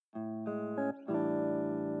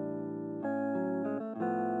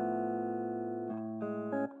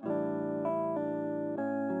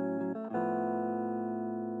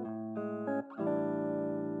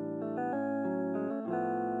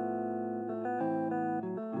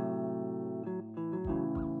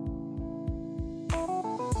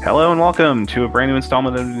Hello and welcome to a brand new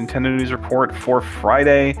installment of the Nintendo News Report for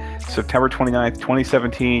Friday, September 29th,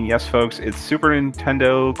 2017. Yes, folks, it's Super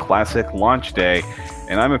Nintendo Classic launch day,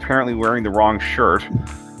 and I'm apparently wearing the wrong shirt.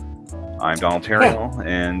 I'm Donald Terrell,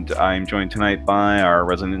 and I'm joined tonight by our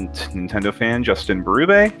resident Nintendo fan, Justin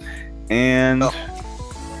Berube, and...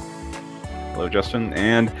 Hello, Justin.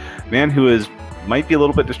 And a man who might be a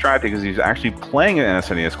little bit distracted because he's actually playing an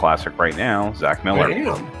SNES Classic right now, Zach Miller. I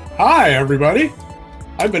am. Hi, everybody.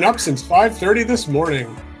 I've been up since 5:30 this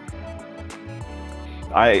morning.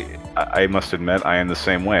 I must admit I am the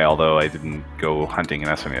same way, although I didn't go hunting an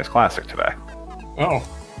SNES Classic today. Oh.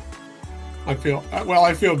 I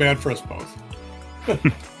feel bad for us both.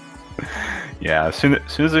 Yeah, as soon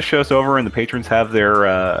as this show's over and the patrons have their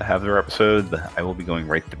episode, I will be going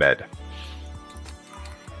right to bed.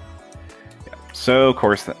 Yeah. So, of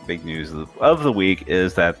course, the big news of the week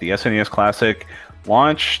is that the SNES Classic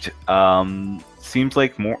launched. Seems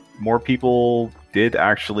like more people did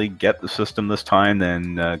actually get the system this time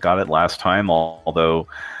than got it last time, although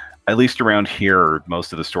at least around here,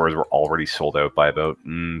 most of the stores were already sold out by about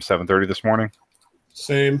 7:30 this morning.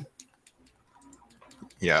 Same.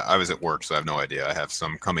 Yeah, I was at work, so I have no idea. I have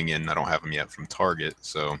some coming in. I don't have them yet from Target,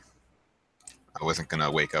 so I wasn't going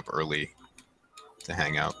to wake up early to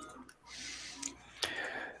hang out.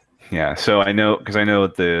 Yeah, so I know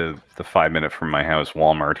the 5-minute from my house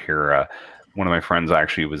Walmart here, one of my friends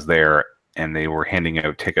actually was there, and they were handing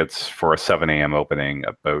out tickets for a 7 a.m. opening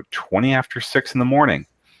about 20 after 6 in the morning.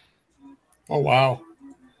 Oh, wow.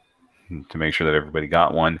 To make sure that everybody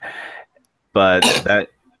got one. But that,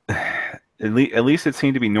 at least it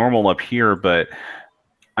seemed to be normal up here, but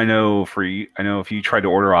I know if you tried to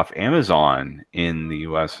order off Amazon in the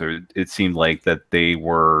US, it seemed like that they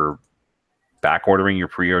were back ordering your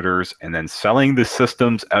pre-orders and then selling the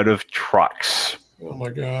systems out of trucks. Oh my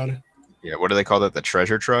god. Yeah, what do they call that? The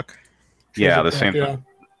treasure truck? Yeah, the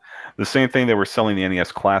same thing they were selling the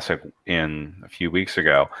NES Classic in a few weeks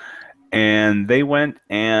ago. And they went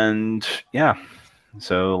and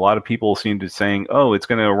so a lot of people seem to be saying, "Oh, it's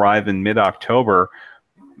going to arrive in mid-October."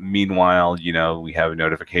 Meanwhile, we have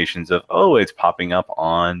notifications of, "Oh, it's popping up in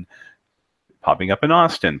Austin, popping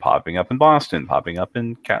up in Boston, popping up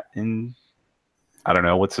in I don't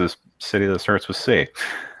know, what's this city that starts with C?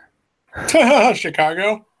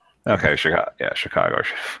 Chicago. Okay, Chicago. Yeah, Chicago.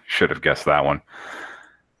 Should have guessed that one.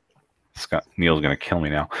 Neil's going to kill me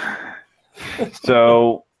now.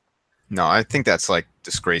 So, no, I think that's like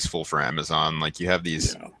disgraceful for Amazon. Like you have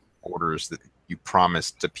these orders that you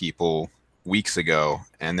promised to people weeks ago,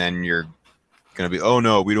 and then you're going to be, "Oh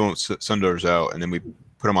no, we don't send ours out," and then we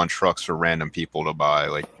put them on trucks for random people to buy.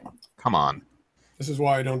 Like, come on. This is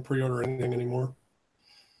why I don't pre-order anything anymore.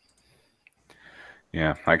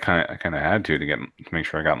 Yeah, I kind of had to make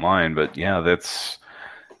sure I got mine, but yeah, that's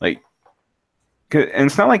like, and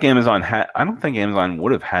it's not like Amazon had. I don't think Amazon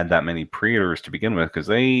would have had that many pre-orders to begin with because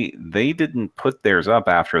they didn't put theirs up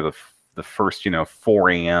after the first 4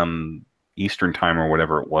 a.m. Eastern time or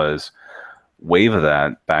whatever it was wave of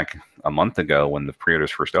that back a month ago when the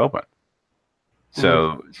pre-orders first opened.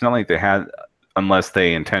 So it's not like they had, unless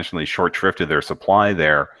they intentionally short shrifted their supply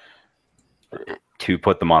there to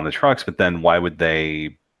put them on the trucks, but then why would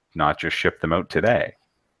they not just ship them out today?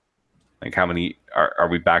 Like, how many are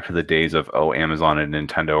we back to the days of, Amazon and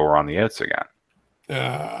Nintendo are on the outs again?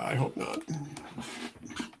 I hope not.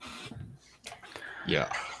 Yeah,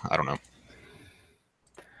 I don't know.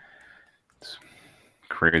 It's a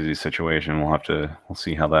crazy situation. We'll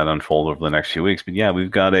see how that unfolds over the next few weeks. But yeah,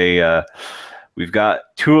 we've got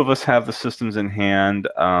two of us have the systems in hand.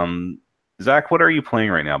 Zach, what are you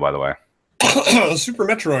playing right now, by the way? Super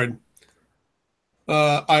Metroid.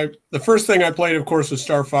 The first thing I played, of course, was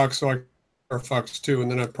Star Fox, so I Star Fox 2,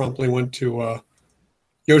 and then I promptly went to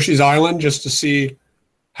Yoshi's Island just to see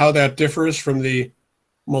how that differs from the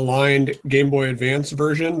maligned Game Boy Advance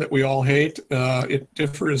version that we all hate. It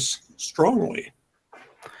differs strongly.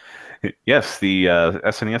 Yes, the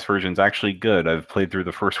SNES version is actually good. I've played through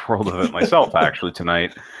the first world of it myself, actually,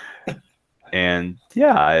 tonight. And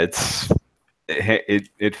yeah,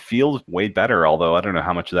 it feels way better, although I don't know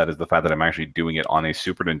how much of that is the fact that I'm actually doing it on a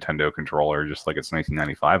Super Nintendo controller, just like it's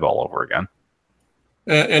 1995 all over again.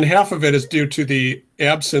 And half of it is due to the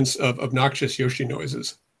absence of obnoxious Yoshi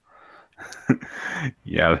noises.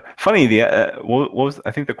 Yeah, funny. What was,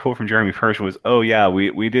 I think the quote from Jeremy Parish was, "Oh yeah,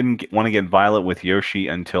 we didn't want to get violent with Yoshi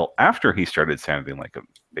until after he started sounding like a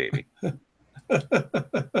baby."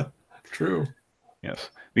 True. Yes,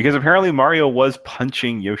 because apparently Mario was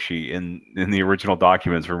punching Yoshi in the original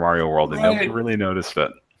documents for Mario World, and nobody really noticed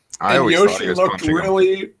it. And Yoshi looked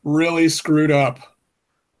really, really screwed up.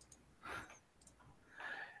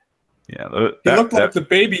 Yeah, He looked like the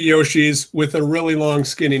baby Yoshis with a really long,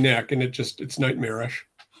 skinny neck, and it's nightmarish.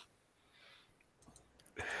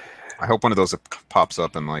 I hope one of those pops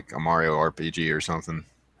up in like a Mario RPG or something.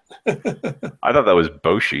 I thought that was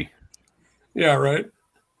Boshi. Yeah, right.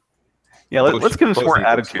 Yeah, let's give him some more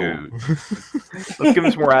Boshi looks attitude. cool. Let's give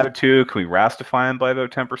him some more attitude. Can we rastify him by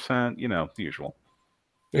about 10%? You know, the usual.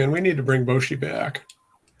 Man, we need to bring Boshi back.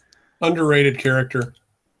 Underrated character.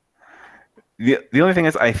 The only thing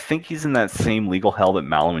is, I think he's in that same legal hell that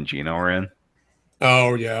Mallow and Gino are in.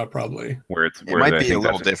 Oh yeah, probably. It might be a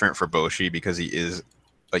little different for Boshi because he is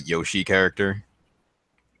a Yoshi character.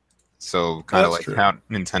 So kind of like true. how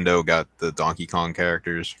Nintendo got the Donkey Kong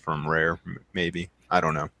characters from Rare, maybe. I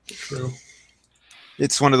don't know. True.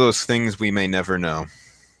 It's one of those things we may never know.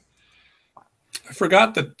 I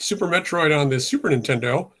forgot that Super Metroid on the Super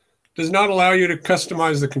Nintendo does not allow you to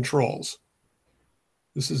customize the controls.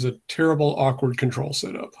 This is a terrible, awkward control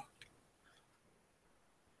setup.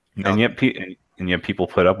 No. And yet people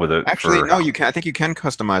put up with it. Actually, no, you can. I think you can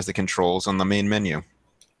customize the controls on the main menu.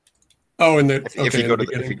 Oh, if you go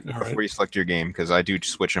to before you select your game, because I do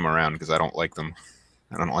switch them around because I don't like them.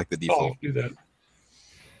 I don't like the default. Oh, do that.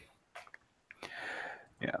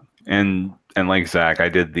 Yeah, and like Zach, I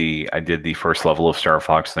did the first level of Star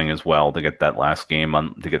Fox thing as well to get that last game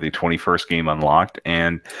to get the 21st game unlocked,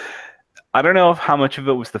 and I don't know how much of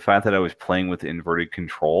it was the fact that I was playing with inverted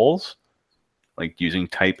controls, like using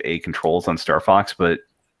Type A controls on Star Fox, but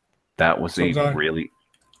that's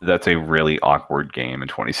a really awkward game in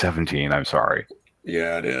 2017. I'm sorry.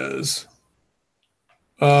 Yeah, it is.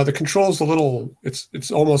 The controls a little.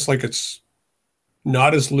 It's almost like it's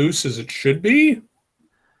not as loose as it should be.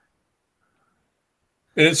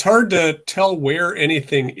 And it's hard to tell where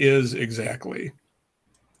anything is exactly.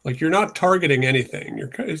 Like you're not targeting anything.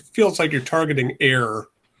 It feels like you're targeting air,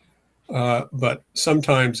 but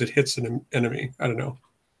sometimes it hits an enemy. I don't know.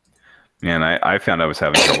 And I found I was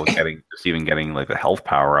having trouble getting like the health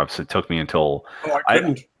power ups. It took me until I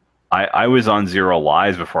couldn't. I was on 0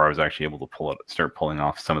 lives before I was actually able to start pulling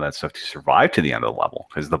off some of that stuff to survive to the end of the level,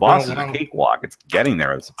 because the boss is a cakewalk. It's getting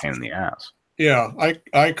there that's a pain in the ass. Yeah,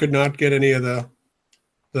 I could not get any of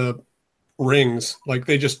the rings. Like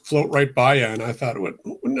they just float right by you, and I thought,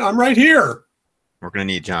 I'm right here. We're gonna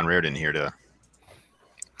need John Reardon here to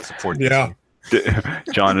support. Yeah,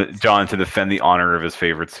 John to defend the honor of his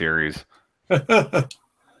favorite series.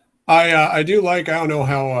 I do like. I don't know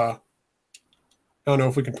how. I don't know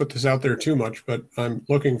if we can put this out there too much, but I'm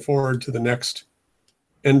looking forward to the next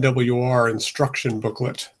NWR instruction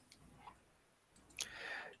booklet.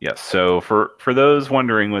 Yes. So for those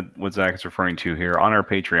wondering what Zach is referring to here, on our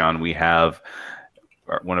Patreon, we have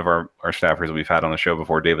one of our staffers that we've had on the show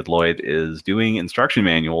before, David Lloyd, is doing instruction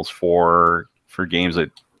manuals for games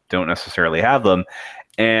that don't necessarily have them.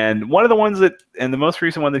 And one of the ones and the most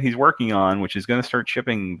recent one that he's working on, which is going to start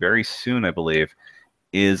shipping very soon, I believe,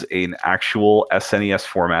 is an actual SNES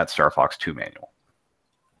format Star Fox 2 manual.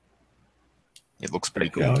 It looks pretty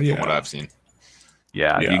cool from what I've seen.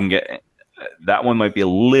 Yeah, you can get that one. Might be a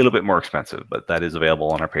little bit more expensive, but that is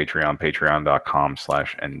available on our Patreon,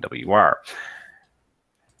 patreon.com/NWR.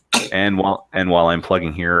 And while I'm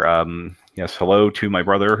plugging here, yes, hello to my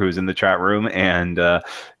brother who's in the chat room, and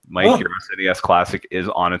Mike, your SNES Classic is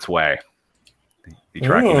on its way. The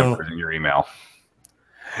tracking number is in your email.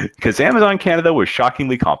 Because Amazon Canada was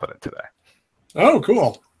shockingly competent today. Oh,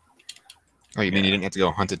 cool. Oh, you mean you didn't have to go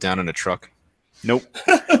hunt it down in a truck? Nope.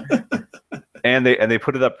 and they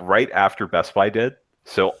put it up right after Best Buy did,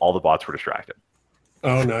 so all the bots were distracted.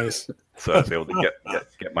 Oh, nice. So I was able to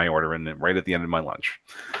get my order in right at the end of my lunch.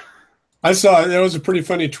 I saw that was a pretty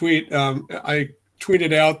funny tweet. I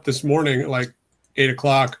tweeted out this morning at like 8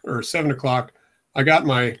 o'clock or 7 o'clock. I got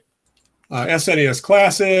my SNES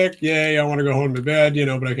Classic. Yay, I want to go home to bed,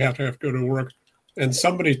 but I have to go to work. And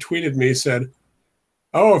somebody tweeted me, said,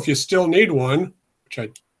 oh, if you still need one, which I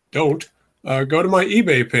don't, go to my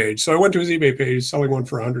eBay page. So I went to his eBay page, selling one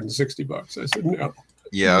for $160. I said, no.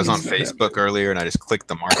 Yeah, I was on Facebook earlier, and I just clicked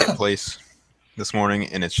the marketplace this morning,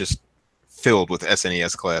 and it's just filled with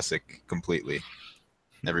SNES Classic completely.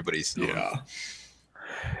 Everybody's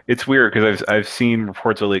It's weird because I've seen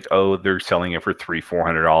reports of like, oh, they're selling it for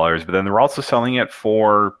 $300-400, but then they're also selling it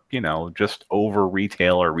for just over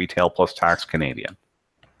retail or retail plus tax Canadian.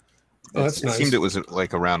 Oh, that's nice. It seemed it was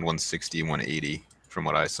like around 160, 180 from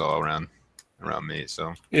what I saw around me.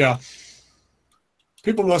 So yeah,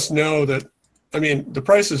 people must know that. I mean, the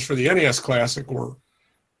prices for the NES Classic were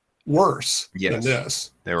worse than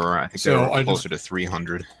this. They were. I think they were closer to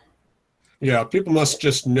 300. Yeah, people must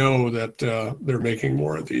just know that they're making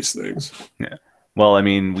more of these things. Yeah. Well, I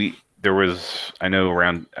mean, there was, I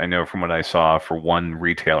know from what I saw for one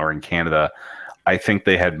retailer in Canada, I think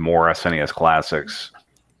they had more SNES Classics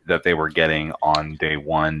that they were getting on day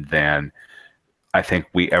one than I think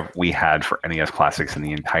we had for NES Classics in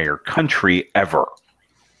the entire country ever.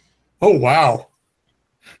 Oh, wow.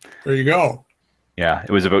 There you go. Yeah, it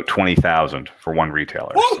was about 20,000 for one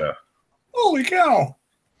retailer. Oh, So holy cow.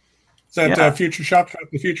 Is that yeah, Future Shop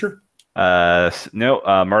the Future? no,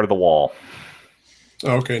 Mart of the Wall.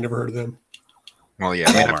 Oh, okay, never heard of them. Well, yeah,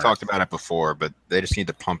 I mean, I've Walmart. talked about it before, but they just need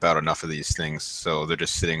to pump out enough of these things so they're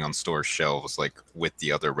just sitting on store shelves like with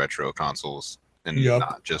the other retro consoles, and Yup.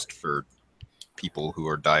 not just for people who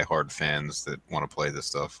are diehard fans that want to play this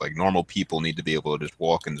stuff. Like normal people need to be able to just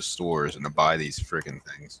walk into stores and to buy these friggin'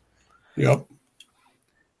 things. Yep.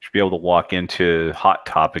 Should be able to walk into Hot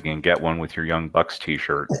Topic and get one with your Young Bucks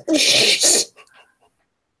T-shirt.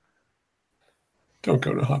 Don't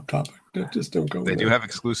go to Hot Topic. Just don't go They there. do have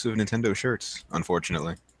exclusive Nintendo shirts,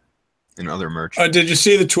 unfortunately, and other merch. Did you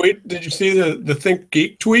see the tweet? Did you see the Think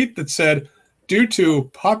Geek tweet that said, due to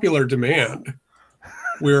popular demand,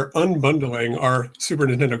 we're unbundling our Super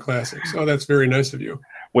Nintendo Classics? Oh, that's very nice of you.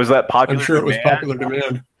 Was that popular? I'm sure it was demand? popular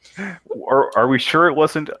demand. Or are we sure it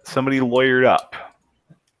wasn't somebody lawyered up?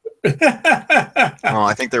 Well,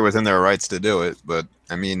 I think they're within their rights to do it, but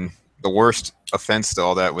I mean, the worst offense to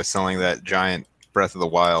all that was selling that giant Breath of the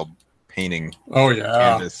Wild painting, Oh, yeah.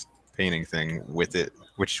 canvas painting thing with it,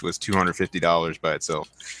 which was $250 by itself.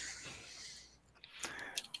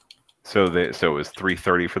 So it was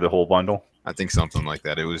 $330 for the whole bundle. I think something like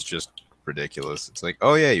that. It was just ridiculous. It's like,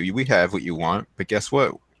 oh yeah, we have what you want, but guess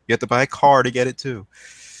what? You have to buy a car to get it too.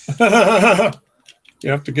 You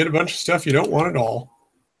have to get a bunch of stuff you don't want at all.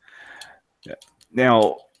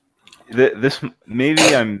 Now, this maybe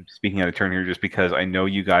I'm speaking out of turn here just because I know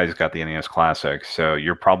you guys got the NES Classic, so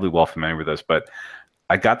you're probably well familiar with this. But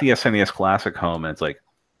I got the SNES Classic home, and it's like,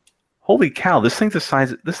 holy cow! This thing's the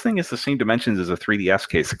size. This thing is the same dimensions as a 3DS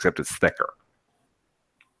case, except it's thicker.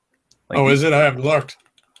 Like, Oh, is it? I haven't looked.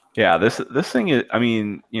 Yeah, this thing is. I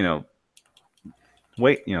mean,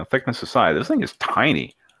 weight, thickness aside, this thing is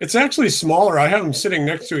tiny. It's actually smaller. I have them sitting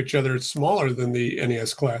next to each other. It's smaller than the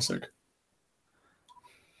NES Classic.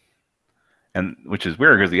 And which is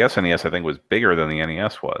weird because the SNES I think was bigger than the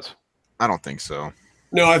NES was. I don't think so.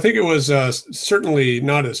 No, I think it was certainly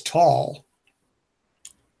not as tall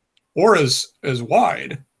or as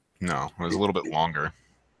wide. No, it was a little bit longer.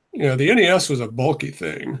 Yeah, the NES was a bulky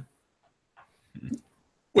thing,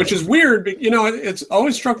 which is weird. But, it's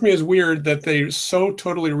always struck me as weird that they so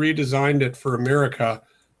totally redesigned it for America.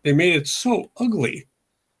 They made it so ugly.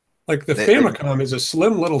 Like the Famicom is a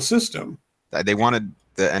slim little system. They wanted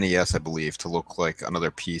the NES, I believe, to look like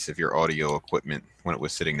another piece of your audio equipment when it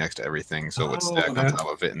was sitting next to everything, so it would stack on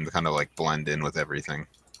top of it and kind of like blend in with everything.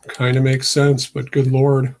 Kind of makes sense, but good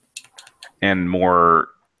Lord. And more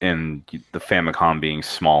in the Famicom being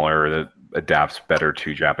smaller, that adapts better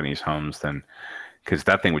to Japanese homes than, because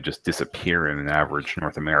that thing would just disappear in an average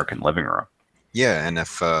North American living room. Yeah, and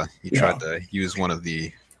if you tried to use one of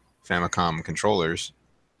the Famicom controllers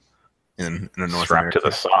in a North strapped America, to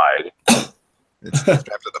the side. It's strapped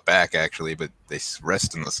to the back, actually, but they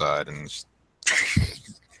rest on the side. And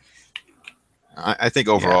I think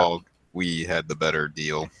overall we had the better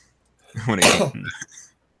deal when it came to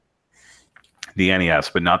the NES,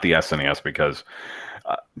 but not the SNES, because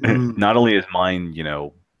not only is mine,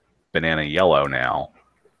 banana yellow now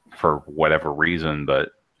for whatever reason,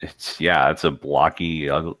 but it's a blocky,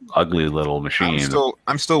 ugly little machine.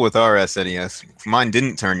 I'm still with our SNES. Mine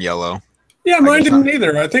didn't turn yellow. Yeah, mine didn't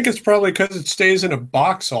either. I think it's probably because it stays in a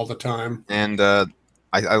box all the time. And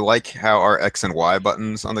I like how our X and Y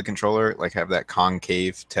buttons on the controller have that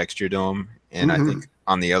concave texture to them. And I think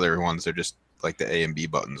on the other ones, they're just like the A and B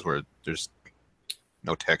buttons where there's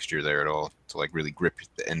no texture there at all to really grip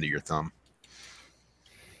the end of your thumb.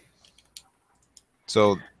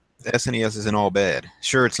 So the SNES isn't all bad.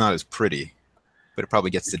 Sure, it's not as pretty, but it probably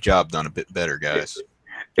gets the job done a bit better, guys.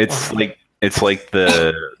 It's like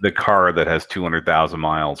the car that has 200,000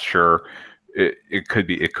 miles. Sure, it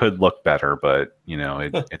could look better, but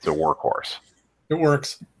it's a workhorse. It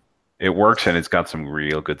works. It works, and it's got some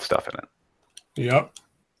real good stuff in it. Yep.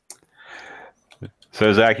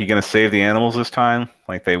 So, Zach, you gonna save the animals this time,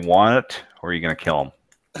 like they want it, or are you gonna kill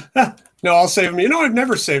them? No, I'll save them. I've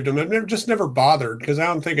never saved them. I've just never bothered because I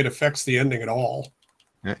don't think it affects the ending at all.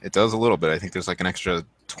 Yeah, it does a little bit. I think there's an extra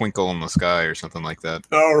twinkle in the sky or something like that.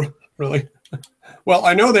 Oh, really? Well,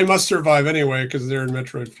 I know they must survive anyway because they're in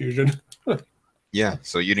Metroid Fusion. Yeah,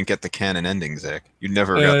 so you didn't get the canon ending, Zach. You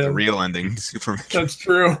never got the real ending to Super Metroid. That's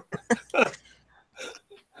true.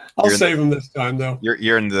 I'll save them this time, though.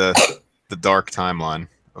 You're in the dark timeline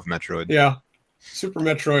of Metroid. Yeah. Super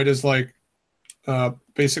Metroid is like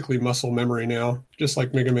basically muscle memory now, just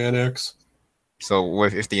like Mega Man X. So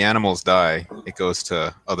if the animals die, it goes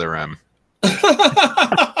to Other M.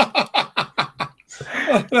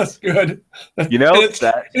 Oh, that's good. You know,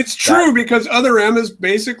 it's true because Other M is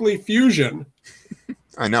basically fusion.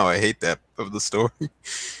 I know. I hate that of the story.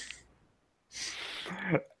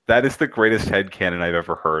 That is the greatest headcanon I've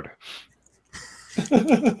ever heard.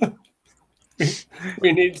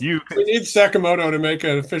 we need Sakamoto to make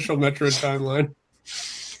an official Metroid timeline.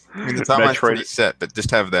 I mean, the timeline's pretty set, but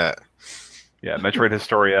just have that. Yeah, Metroid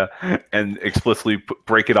Historia, and explicitly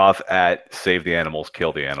break it off at save the animals,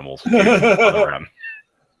 kill the animals. I'd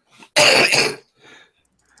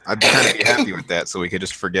kind of be happy with that, so we could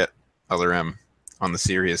just forget Other M on the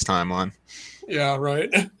serious timeline. Yeah,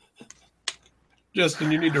 right.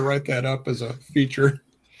 Justin, you need to write that up as a feature.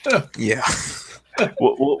 Yeah.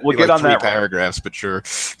 We'll get on 3 that paragraphs, but sure.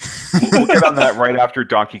 We'll get on that right after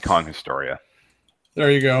Donkey Kong Historia.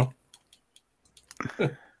 There you go.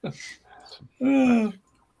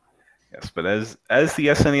 Yes, but as the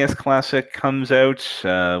SNES Classic comes out,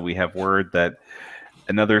 we have word that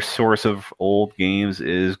another source of old games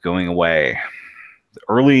is going away.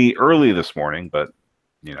 Early this morning, but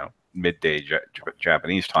midday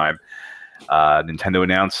Japanese time, Nintendo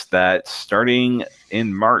announced that starting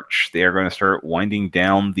in March, they are going to start winding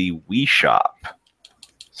down the Wii Shop.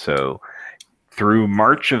 So through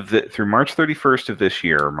March 31st of this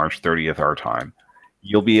year, March 30th our time,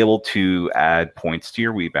 you'll be able to add points to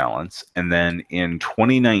your Wii balance, and then in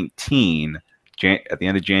 2019, at the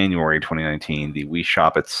end of January 2019, the Wii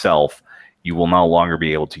Shop itself, you will no longer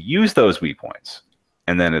be able to use those Wii points.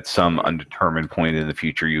 And then at some undetermined point in the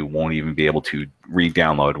future, you won't even be able to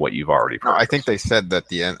re-download what you've already purchased. No, I think they said that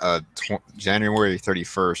the January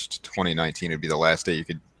 31st, 2019 would be the last day you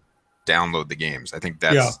could download the games. I think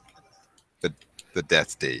that's the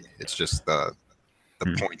death date. It's just the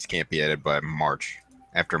points can't be added by March,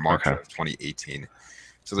 after March of 2018.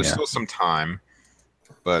 So there's still some time,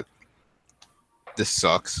 but this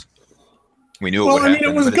sucks. We knew it would happen.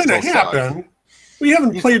 It was going to happen. We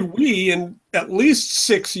haven't played Wii in at least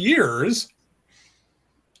 6 years.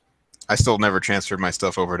 I still never transferred my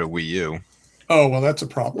stuff over to Wii U. Oh, well, that's a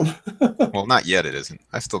problem. Well, not yet. It isn't.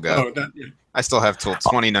 I still got. I still have till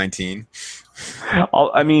 2019. Some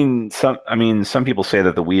people say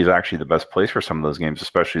that the Wii is actually the best place for some of those games,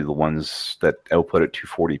 especially the ones that output at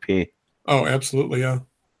 240p. Oh, absolutely, yeah.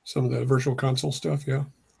 Some of the virtual console stuff, yeah.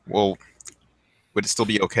 Well, would it still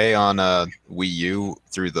be okay on Wii U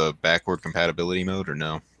through the backward compatibility mode, or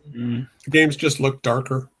no? The games just look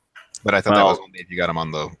darker. But I thought that was only if you got them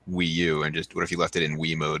on the Wii U, and just what if you left it in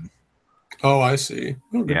Wii mode? Oh, I see.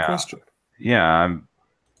 Oh, good question. Yeah,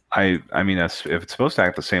 if it's supposed to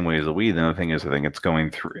act the same way as the Wii, then the thing is, I think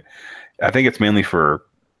it's mainly for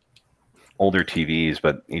older TVs,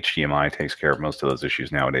 but HDMI takes care of most of those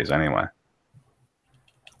issues nowadays anyway.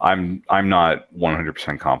 I'm not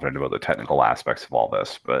 100% confident about the technical aspects of all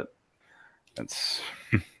this, but it's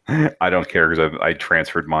I don't care because I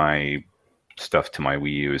transferred my stuff to my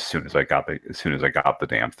Wii U as soon as I got the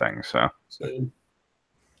damn thing. So. Same.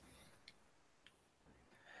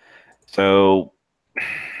 So.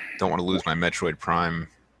 Don't want to lose my Metroid Prime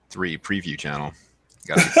 3 preview channel.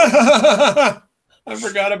 I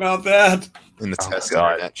forgot about that. In the test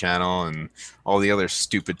internet channel and all the other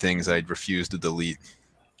stupid things I'd refuse to delete.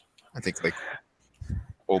 I think like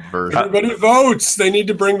old version. Everybody votes. They need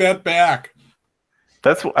to bring that back.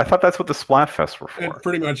 I thought that's what the Splatfests were for. It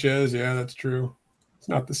pretty much is. Yeah, that's true. It's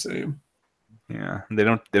not the same. Yeah, they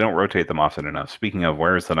don't rotate them often enough. Speaking of,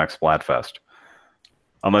 where is the next Splatfest?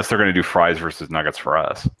 Unless they're going to do fries versus nuggets for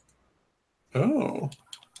us. Oh.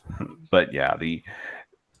 But yeah, the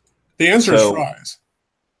answer is fries.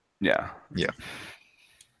 Yeah. Yeah.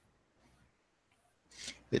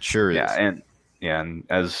 It sure is. And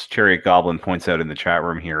as Chariot Goblin points out in the chat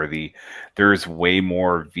room here, there's way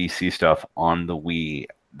more VC stuff on the Wii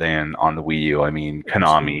than on the Wii U. I mean,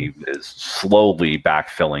 Konami is slowly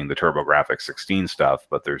backfilling the TurboGrafx 16 stuff,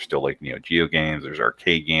 but there's still like Neo Geo games, there's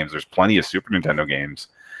arcade games, there's plenty of Super Nintendo games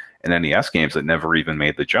and NES games that never even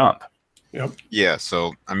made the jump. Yep. Yeah,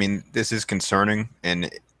 so I mean, this is concerning, and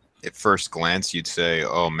at first glance you'd say,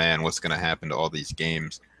 "Oh man, what's going to happen to all these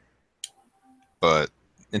games?" But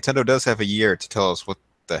Nintendo does have a year to tell us what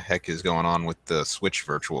the heck is going on with the Switch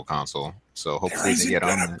Virtual Console. So hopefully they get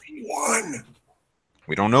on that. One.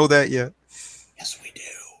 We don't know that yet. Yes, we do.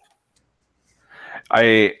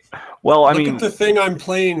 Look at the thing I'm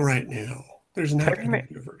playing right now. There's not going to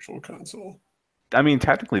be a Virtual Console. I mean,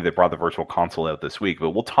 technically they brought the Virtual Console out this week,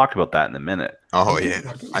 but we'll talk about that in a minute. Oh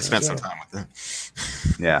yeah, I spent some time with them.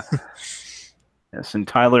 Yeah. Yes, and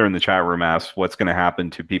Tyler in the chat room asks what's going to happen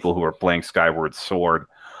to people who are playing Skyward Sword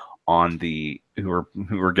on the who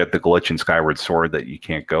are get the glitch in Skyward Sword that you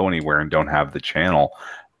can't go anywhere and don't have the channel.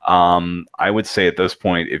 I would say at this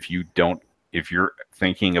point, if you're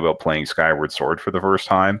thinking about playing Skyward Sword for the first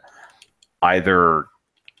time, either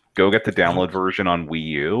go get the download version on Wii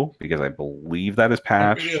U because I believe that is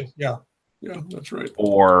patched. Yeah, that's right.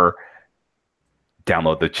 Or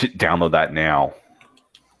download that now.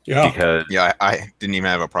 Yeah, because I didn't even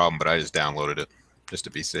have a problem, but I just downloaded it just to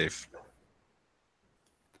be safe.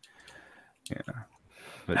 Yeah,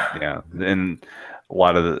 but yeah, and a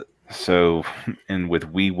lot of and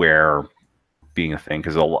with WiiWare being a thing,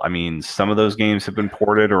 because I mean, some of those games have been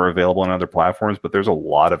ported or available on other platforms, but there's a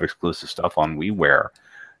lot of exclusive stuff on WiiWare,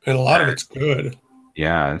 and a lot of it's good.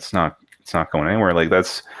 Yeah, it's not going anywhere. Like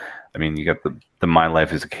I mean, you got the My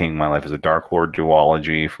Life as a King, My Life as a Dark Lord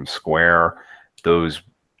duology from Square, those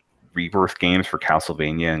Rebirth games for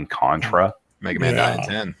Castlevania and Contra, Mega Man 9 and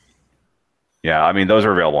 10. Yeah, I mean, those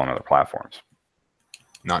are available on other platforms.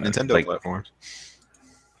 Not Nintendo platforms.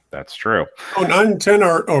 That's true. Oh, 9 and 10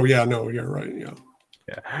 are... Oh, yeah, no, you're right,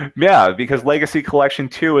 yeah. Yeah, because Legacy Collection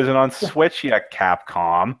 2 isn't on Switch yet,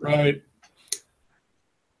 Capcom. Right.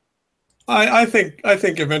 I think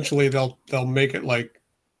eventually they'll make it like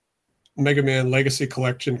Mega Man Legacy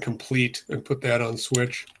Collection Complete and put that on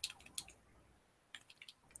Switch.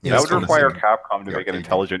 Yeah, that would require Capcom to make an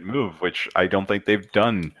intelligent move, which I don't think they've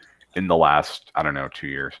done in the last, 2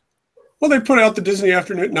 years. Well, they put out the Disney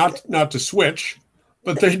Afternoon, not to Switch,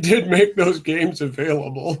 but they did make those games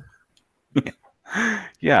available.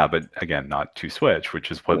 Yeah, but again, not to Switch, which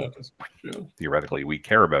is what theoretically we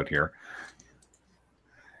care about here.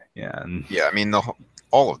 Yeah. Yeah, I mean,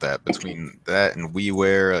 all of that, between that and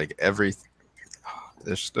WiiWare, like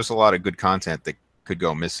there's a lot of good content that could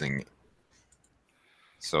go missing.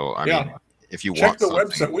 So I mean, if you check the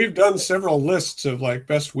website, we've done several lists of like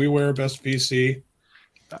best WiiWare, best VC.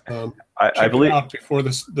 I believe out before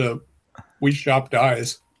the Wii Shop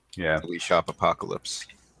dies. Yeah, the Wii Shop apocalypse.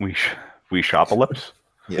 Wii Shopalypse.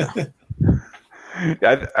 Yeah.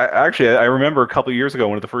 I remember a couple of years ago,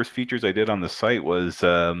 one of the first features I did on the site was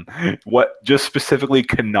just specifically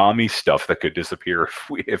Konami stuff that could disappear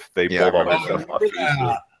if they pulled all their stuff off.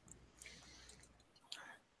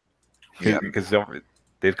 Yeah, because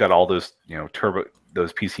they've got all those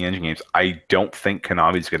those PC Engine games. I don't think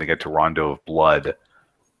Konami's going to get to Rondo of Blood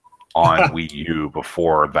on Wii U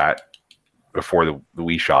before the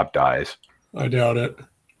Wii Shop dies. I doubt it.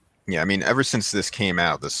 Yeah, I mean, ever since this came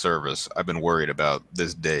out, the service, I've been worried about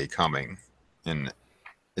this day coming, and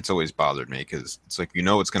it's always bothered me because it's like,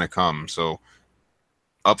 it's going to come. So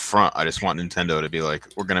up front, I just want Nintendo to be like,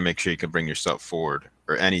 we're going to make sure you can bring your stuff forward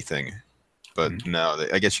or anything. But no,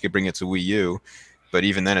 I guess you could bring it to Wii U, but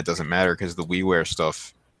even then it doesn't matter because the WiiWare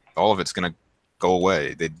stuff, all of it's going to go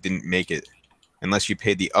away. They didn't make it unless you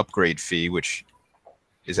paid the upgrade fee, which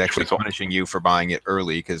is actually punishing you for buying it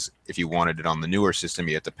early, because if you wanted it on the newer system,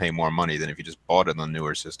 you have to pay more money than if you just bought it on the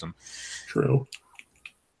newer system. True.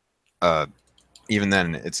 Even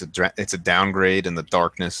then, it's a downgrade in the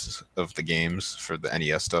darkness of the games for the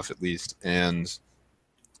NES stuff, at least, and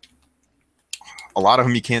a lot of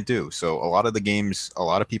them you can't do. So a lot of the games a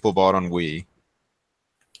lot of people bought on Wii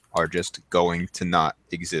are just going to not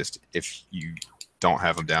exist if you don't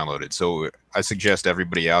have them downloaded. So I suggest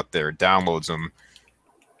everybody out there downloads them,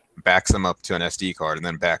 backs them up to an SD card, and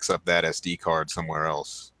then backs up that SD card somewhere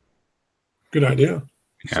else. Good idea.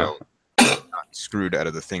 So you're not screwed out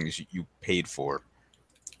of the things you paid for.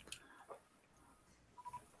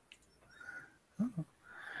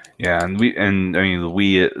 Yeah, and I mean the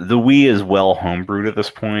Wii is well homebrewed at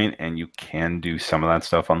this point, and you can do some of that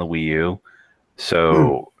stuff on the Wii U.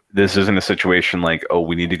 So this isn't a situation like, oh,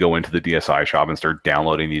 we need to go into the DSi shop and start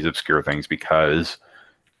downloading these obscure things because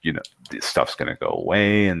this stuff's going to go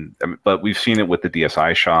away. But we've seen it with the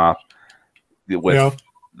DSi shop. With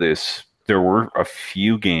this, there were a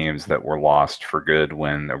few games that were lost for good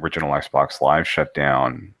when original Xbox Live shut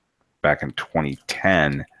down back in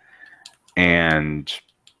 2010, and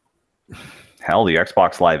hell, the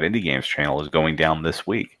Xbox Live Indie Games channel is going down this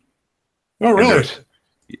week. Oh, really?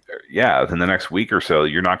 Yeah, within the next week or so,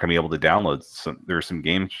 you're not going to be able to download there's some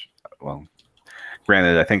games. Well,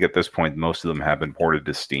 granted, I think at this point most of them have been ported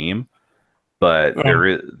to Steam, but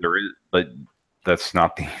but that's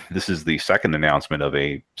not this is the second announcement of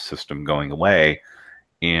a system going away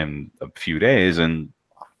in a few days, and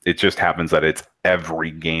it just happens that it's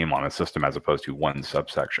every game on a system as opposed to one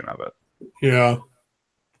subsection of it. Yeah.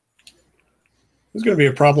 It's going to be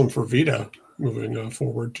a problem for Vita moving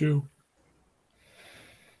forward too.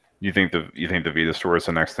 You think the Vita store is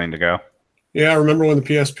the next thing to go? Yeah, remember when the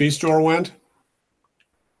PSP store went?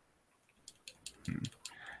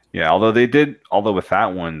 Yeah, although with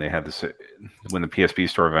that one, they had this, when the PSP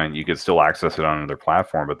store event, you could still access it on another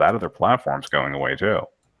platform, but that other platform's going away too.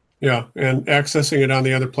 Yeah, and accessing it on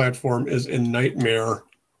the other platform is a nightmare.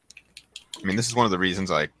 I mean, this is one of the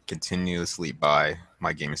reasons I continuously buy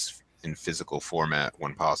my games in physical format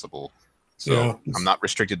when possible. So Yeah. I'm not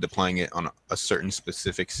restricted to playing it on a certain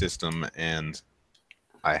specific system, and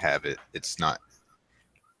I have it. It's not,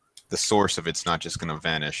 the source of it's not just going to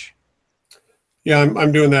vanish. Yeah,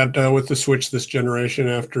 I'm doing that with the Switch this generation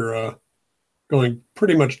after going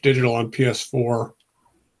pretty much digital on PS4.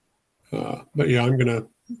 But yeah, I'm going to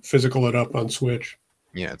physical it up on Switch.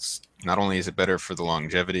 Yeah, it's not only is it better for the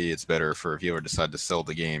longevity, it's better for if you ever decide to sell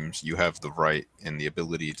the games, you have the right and the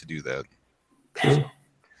ability to do that.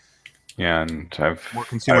 Yeah, and more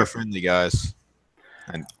consumer friendly, guys.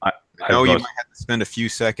 And I know you might have to spend a few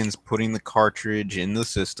seconds putting the cartridge in the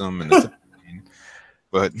system, and it's a pain,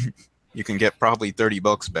 but you can get probably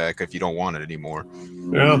 $30 back if you don't want it anymore.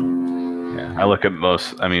 Yeah. Yeah, I look at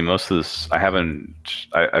most of this.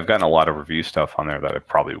 I've gotten a lot of review stuff on there that I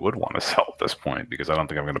probably would want to sell at this point because I don't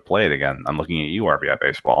think I'm going to play it again. I'm looking at you, RBI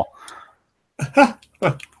Baseball.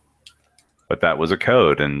 But that was a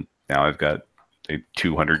code, and now I've got a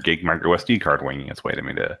 200 gig micro SD card winging its way to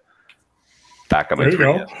me to back up my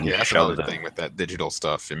 3DS. Yeah, that's another thing with that digital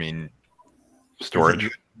stuff. I mean, storage.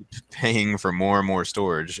 You're paying for more and more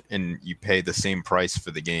storage, and you pay the same price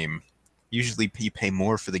for the game. Usually you pay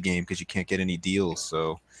more for the game because you can't get any deals,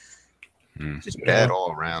 so just bad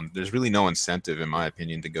all around. There's really no incentive, in my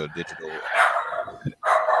opinion, to go digital.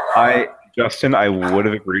 Justin, I would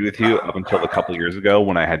have agreed with you up until a couple years ago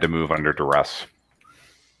when I had to move under duress.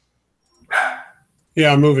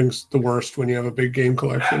 Yeah, moving's the worst when you have a big game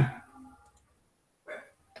collection.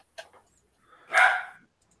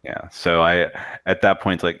 Yeah, so at that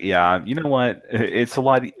point, it's like, yeah, you know what? It's a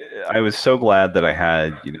lot. I was so glad that I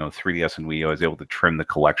had, 3DS and Wii. I was able to trim the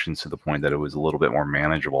collections to the point that it was a little bit more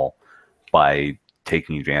manageable by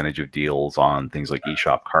taking advantage of deals on things like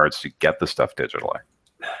eShop cards to get the stuff digitally.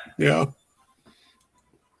 Yeah.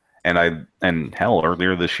 And hell,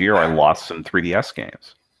 earlier this year, I lost some 3DS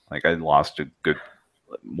games. Like I lost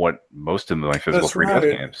most of my physical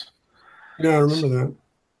 3DS games. Yeah, I remember that.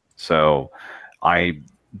 So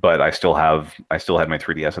but I still had my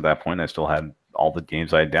 3DS at that point. I still had all the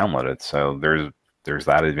games I had downloaded. So there's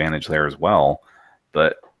that advantage there as well.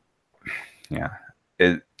 But yeah,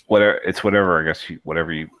 it's whatever, I guess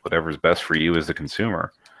whatever's best for you as the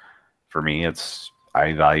consumer. For me,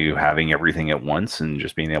 I value having everything at once and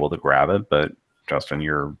just being able to grab it. But Justin,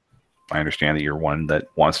 I understand that you're one that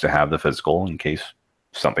wants to have the physical in case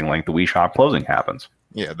something like the Wii Shop closing happens.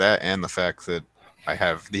 Yeah, that and the fact that I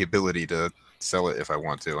have the ability to sell it if I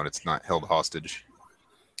want to, and it's not held hostage.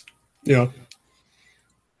 Yeah.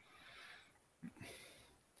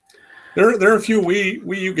 There are a few Wii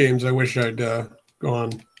U games I wish I'd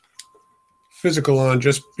gone physical on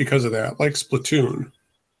just because of that, like Splatoon.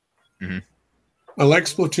 Mm-hmm. I like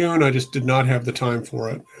Splatoon. I just did not have the time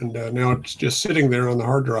for it, and now it's just sitting there on the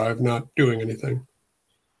hard drive, not doing anything.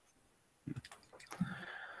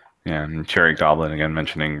 Yeah, and Cherry Goblin again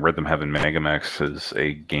mentioning Rhythm Heaven Megamex is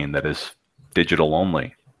a game that is digital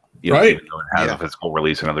only. Right. Even though it has a physical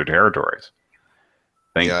release in other territories.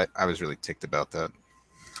 I was really ticked about that.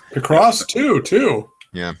 Picross too.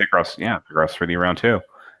 Yeah. Picross 3D round 2.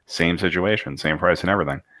 Same situation, same price and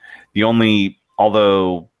everything.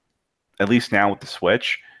 Although at least now with the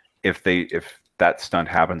Switch, if that stunt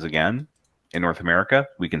happens again in North America,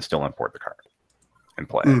 we can still import the card and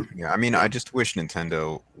play it. Yeah, I mean, I just wish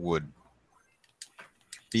Nintendo would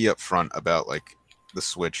be upfront about like the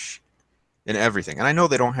Switch and everything. And I know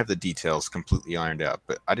they don't have the details completely ironed out,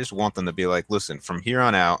 but I just want them to be like, listen, from here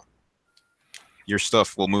on out, your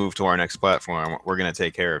stuff will move to our next platform. We're going to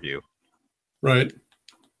take care of you. Right.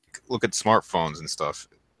 Look at smartphones and stuff.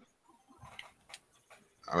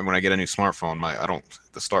 I mean, when I get a new smartphone, I don't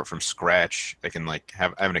have to start from scratch. I can like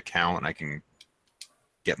have an account and I can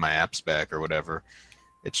get my apps back or whatever.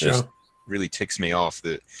 It's just really ticks me off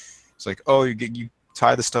that it's like, oh, you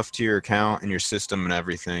tie the stuff to your account and your system and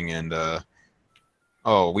everything, and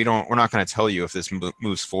we're not going to tell you if this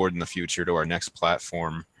moves forward in the future to our next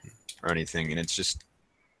platform or anything. And it's just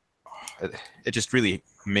it just really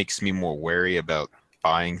makes me more wary about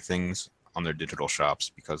buying things on their digital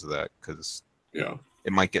shops because of that, because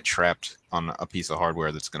it might get trapped on a piece of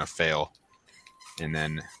hardware that's going to fail, and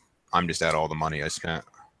then I'm just out all the money I spent.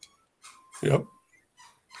 Yep.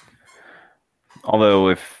 Although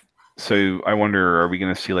I wonder, are we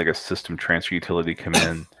going to see like a system transfer utility come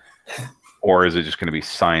in, or is it just going to be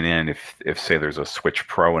sign in if say there's a Switch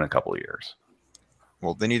Pro in a couple of years?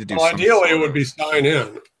 Well, they need to do Well, some ideally, it sort would be sign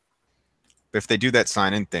in. if they do that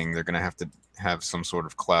sign in thing, they're going to have some sort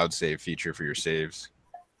of cloud save feature for your saves.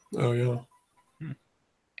 Oh yeah.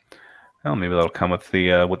 Well, maybe that'll come with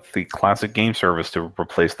the classic game service to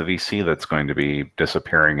replace the VC that's going to be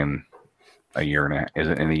disappearing in a year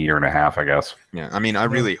and a half, I guess. Yeah, I mean, I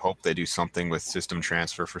really hope they do something with system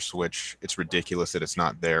transfer for Switch. It's ridiculous that it's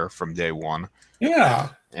not there from day one. Yeah.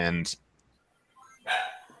 And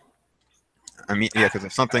I mean, yeah, because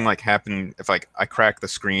if something like happened, if like I crack the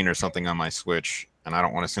screen or something on my Switch and I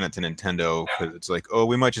don't want to send it to Nintendo because it's like, oh,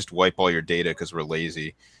 we might just wipe all your data because we're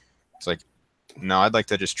lazy. It's like, no, I'd like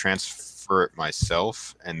to just transfer it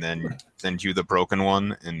myself and then send you the broken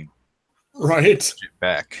one and right get it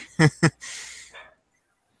back.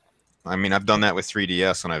 I mean, I've done that with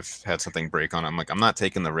 3DS when I've had something break on it. I'm like, I'm not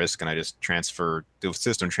taking the risk, and I just do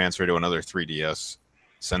system transfer to another 3DS,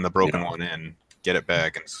 send the broken one in, get it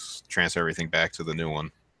back, and transfer everything back to the new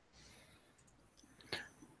one.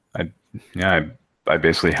 I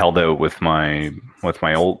basically held out with my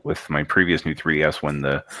previous new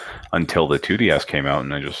 3DS until the 2DS came out,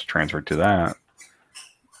 and I just transferred to that.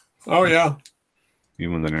 Oh yeah.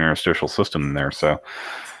 Even with an interstitial system in there, so.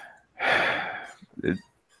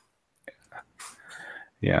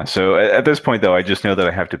 Yeah, so at this point, though, I just know that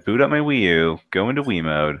I have to boot up my Wii U, go into Wii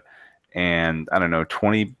mode, and I don't know,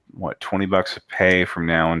 $20 to pay from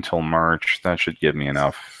now until March. That should give me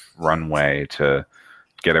enough runway to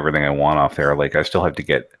get everything I want off there. Like, I still have to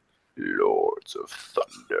get Lords of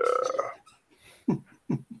Thunder.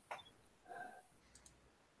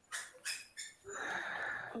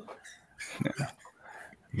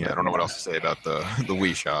 Yeah, I don't know what else to say about the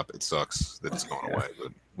Wii Shop. It sucks that it's going away,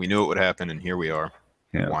 but we knew it would happen, and here we are.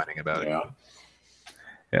 Whining about it.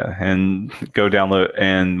 Yeah, and go download.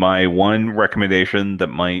 And my one recommendation that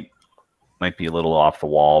might be a little off the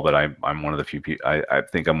wall, but I'm one of the few people. I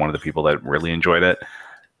think I'm one of the people that really enjoyed it.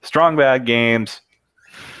 Strong Bad Games.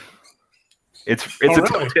 It's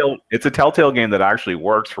a Telltale game that actually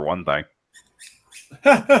works for one thing.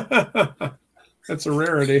 That's a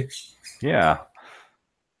rarity. Yeah.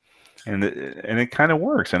 And it kind of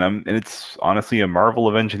works, and it's honestly a marvel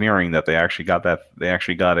of engineering that they actually got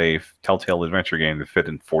a Telltale adventure game to fit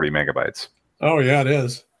in 40 megabytes. Oh yeah, it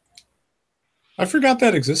is. I forgot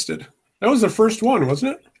that existed. That was the first one,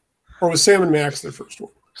 wasn't it? Or was Sam and Max the first one?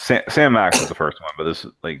 Sam Max was the first one,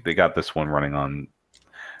 but they got this one running on.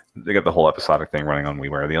 They got the whole episodic thing running on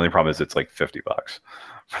WiiWare. The only problem is it's like $50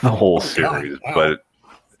 for the whole series, wow. But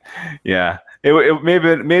yeah. It may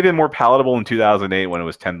have been more palatable in 2008 when it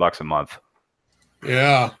was $10 a month.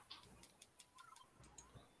 Yeah.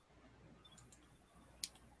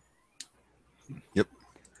 Yep.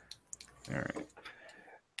 All right.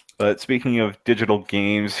 But speaking of digital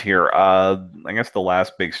games here, I guess the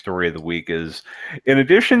last big story of the week is, in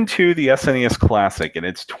addition to the SNES Classic and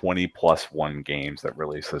its 20+1 games that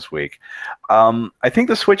released this week, I think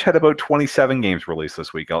the Switch had about 27 games released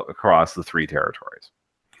this week across the 3 territories.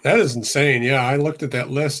 That is insane. Yeah, I looked at that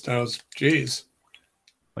list. I was, geez.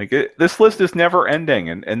 Like this list is never ending,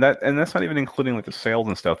 and that's not even including like the sales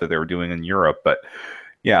and stuff that they were doing in Europe. But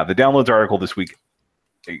yeah, the downloads article this week,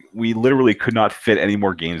 we literally could not fit any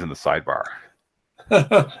more games in the sidebar.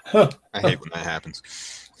 I hate when that happens.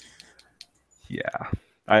 Yeah,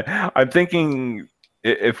 I'm thinking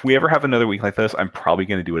if we ever have another week like this, I'm probably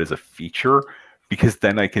going to do it as a feature, because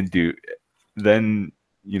then I can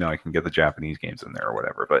get the Japanese games in there or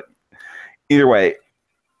whatever. But either way,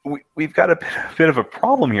 we've got a bit of a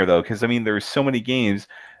problem here, though, because, I mean, there's so many games,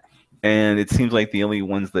 and it seems like the only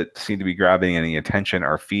ones that seem to be grabbing any attention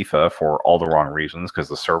are FIFA for all the wrong reasons, because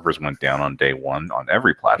the servers went down on day one on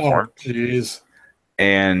every platform. Oh, jeez.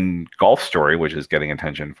 And Golf Story, which is getting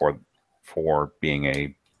attention for being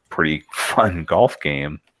a pretty fun golf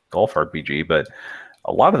game, golf RPG, but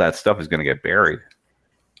a lot of that stuff is going to get buried.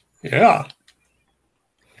 Yeah.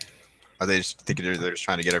 Are they just thinking they're just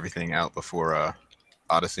trying to get everything out before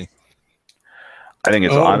Odyssey? I think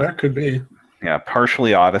it's that could be. Yeah,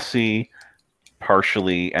 partially Odyssey,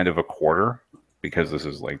 partially end of a quarter, because this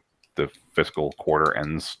is like the fiscal quarter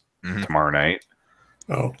ends tomorrow night.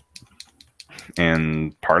 Oh.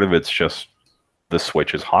 And part of it's just the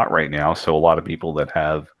Switch is hot right now, so a lot of people that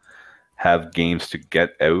have games to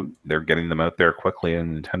get out, they're getting them out there quickly,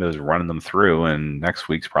 and Nintendo's running them through, and next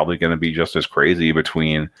week's probably going to be just as crazy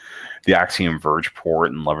between the Axiom Verge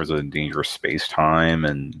port and Lovers of Dangerous Space Time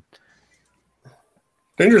and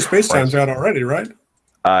Dangerous Space Time's out already, right?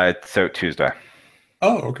 It's out Tuesday.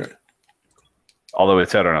 Oh, okay. Although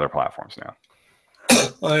it's out on other platforms now.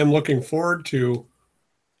 I am looking forward to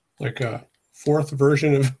like a fourth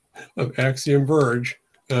version of Axiom Verge.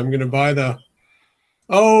 And I'm going to buy the.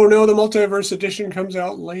 Oh no, the Multiverse Edition comes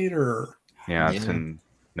out later. Yeah, it's in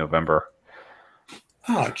November.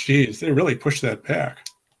 Oh, geez, they really pushed that back.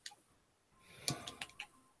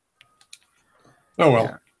 Oh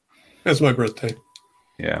well, that's my birthday.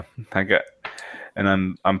 Yeah, and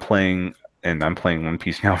I'm playing One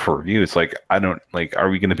Piece now for review. It's like I don't like. Are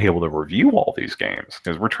we going to be able to review all these games?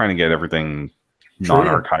 Because we're trying to get everything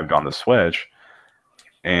non-archived on the Switch,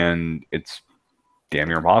 and it's damn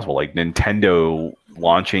near impossible. Like Nintendo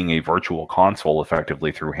launching a virtual console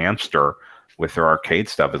effectively through Hamster with their arcade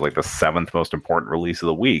stuff is like the 7th most important release of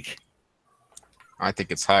the week. I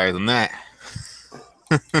think it's higher than that.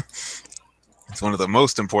 It's one of the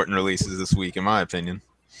most important releases this week, in my opinion.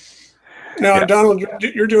 Now, Donald,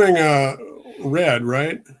 you're doing Red,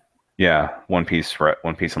 right? Yeah, One Piece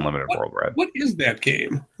Unlimited World Red. What is that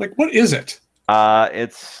game? Like, what is it?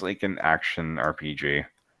 It's like an action RPG.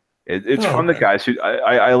 It's from the guys who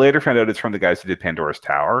I later found out it's from the guys who did Pandora's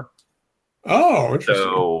Tower. Oh, interesting.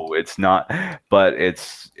 So it's not, but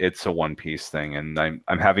it's a One Piece thing, and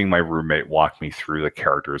I'm having my roommate walk me through the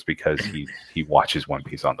characters because he watches One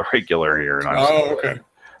Piece on the regular here, and okay.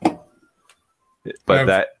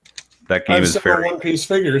 But that game is very One Piece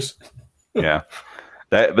figures. Yeah,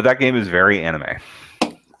 that game is very anime.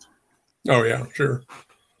 Oh yeah, sure.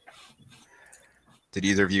 Did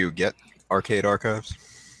either of you get Arcade Archives?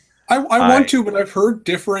 I want to, but I've heard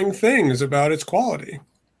differing things about its quality.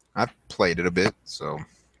 I've played it a bit, so.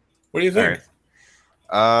 What do you think?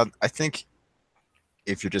 I think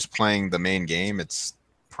if you're just playing the main game, it's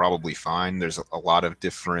probably fine. There's a lot of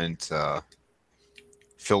different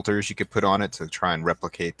filters you could put on it to try and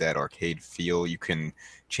replicate that arcade feel. You can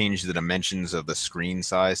change the dimensions of the screen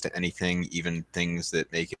size to anything, even things that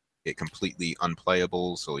make it completely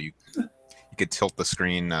unplayable. So you could tilt the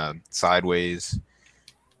screen sideways.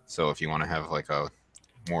 So if you want to have like a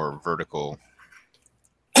more vertical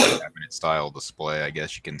cabinet style display, I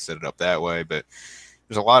guess you can set it up that way. But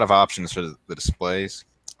there's a lot of options for the displays.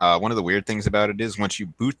 One of the weird things about it is once you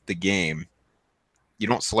boot the game, you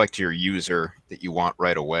don't select your user that you want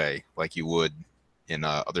right away like you would in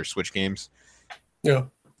other Switch games. Yeah.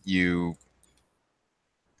 You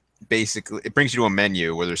basically, it brings you to a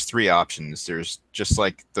menu where there's 3 options. There's just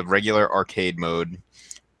like the regular arcade mode.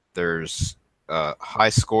 There's high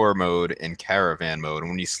score mode and caravan mode. And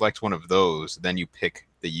when you select one of those, then you pick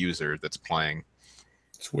the user that's playing.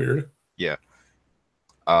 It's weird. Yeah.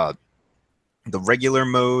 The regular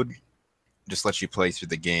mode just lets you play through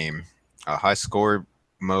the game. High score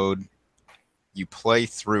mode, you play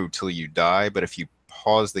through till you die, but if you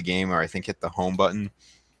pause the game or I think hit the home button,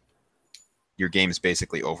 your game's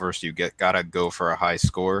basically over. So you gotta go for a high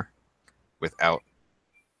score without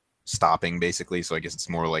stopping, basically. So I guess it's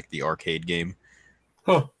more like the arcade game.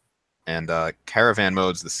 Huh. And caravan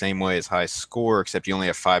mode's the same way as high score, except you only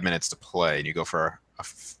have 5 minutes to play, and you go for a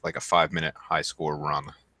 5-minute high score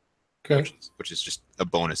run. Okay. Which is just a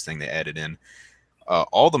bonus thing they added in.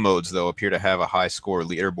 All the modes, though, appear to have a high score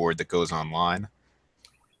leaderboard that goes online,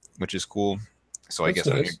 which is cool. So I guess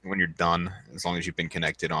nice. when you're done, as long as you've been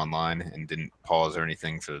connected online and didn't pause or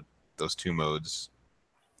anything for those 2 modes,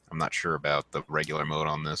 I'm not sure about the regular mode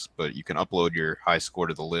on this, but you can upload your high score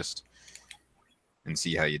to the list and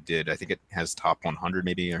see how you did. I think it has top 100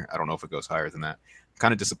 maybe, or I don't know if it goes higher than that. I'm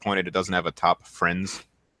kind of disappointed it doesn't have a top friends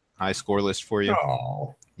high score list for you.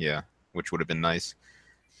 Oh. Yeah, which would have been nice.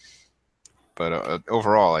 But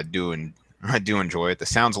overall, I do enjoy it. The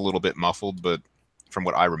sound's a little bit muffled, but from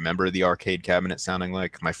what I remember the arcade cabinet sounding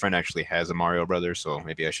like, my friend actually has a Mario Brothers, so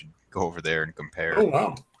maybe I should go over there and compare. Oh,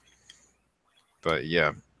 wow. But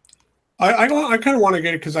yeah. I kind of want to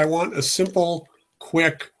get it because I want a simple,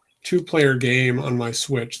 quick 2-player game on my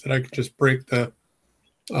Switch that I could just break the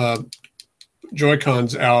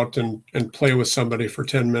Joy-Cons out and play with somebody for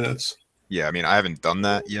 10 minutes. Yeah, I mean, I haven't done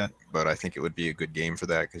that yet, but I think it would be a good game for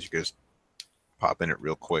that because you could just pop in it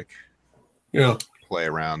real quick. Yeah. Play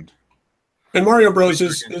around. And Mario Bros.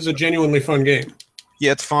 is a genuinely fun game.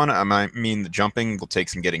 Yeah, it's fun. I mean, the jumping will take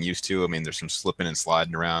some getting used to. I mean, there's some slipping and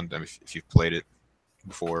sliding around if you've played it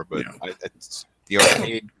before. But yeah. It's the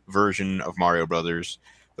arcade version of Mario Brothers,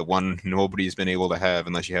 the one nobody's been able to have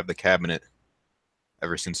unless you have the cabinet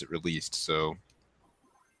ever since it released. So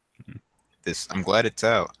I'm glad it's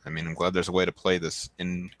out. I mean, I'm glad there's a way to play this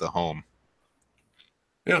in the home.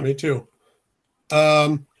 Yeah, me too.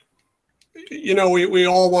 You know, we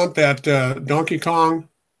all want that Donkey Kong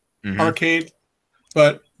arcade,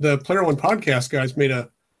 but the Player One podcast guys made a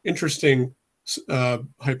interesting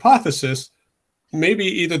hypothesis maybe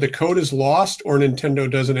either the code is lost or Nintendo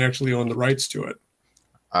doesn't actually own the rights to it.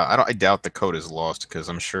 I doubt the code is lost because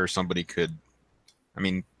I'm sure somebody could. I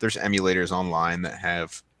mean, there's emulators online that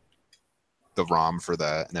have the ROM for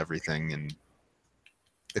that and everything, and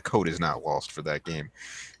the code is not lost for that game.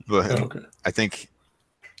 But Okay. I think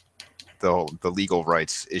the legal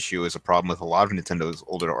rights issue is a problem with a lot of Nintendo's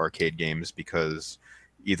older arcade games because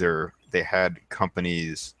either they had that company,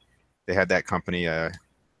 is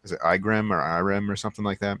it iGrem or IREM or something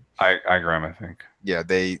like that? iGram, I think. Yeah,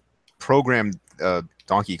 they programmed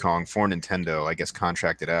Donkey Kong for Nintendo, I guess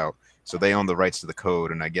contracted out. So they own the rights to the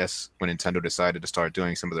code. And I guess when Nintendo decided to start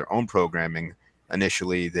doing some of their own programming,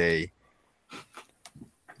 initially they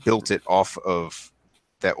built it off of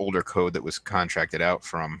that older code that was contracted out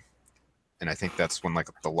from. And I think that's when like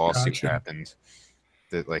the lawsuit Gotcha. happened.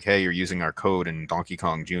 That like, hey, you're using our code in Donkey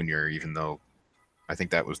Kong Jr., even though I think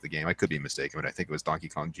that was the game. I could be mistaken, but I think it was Donkey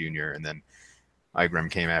Kong Jr. And then iGrem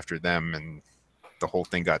came after them, and the whole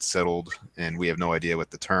thing got settled. And we have no idea what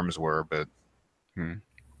the terms were, but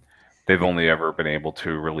They've only ever been able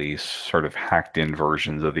to release sort of hacked-in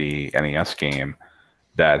versions of the NES game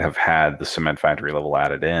that have had the Cement Factory level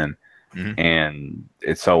added in. Mhm. And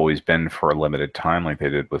it's always been for a limited time, like they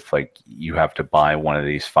did with, like, you have to buy one of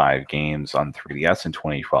these 5 games on 3DS in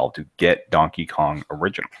 2012 to get Donkey Kong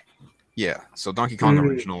Original. Yeah, so Donkey Kong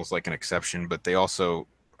Original is like an exception, but they also,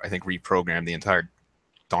 I think, reprogrammed the entire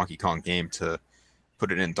Donkey Kong game to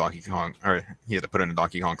put it in Donkey Kong, or he had to put it in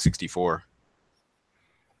Donkey Kong 64.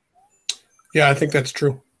 Yeah, I think that's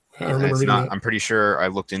true. I And remember it's reading not. that. I'm pretty sure I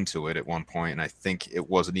looked into it at one point, and I think it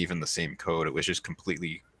wasn't even the same code. It was just a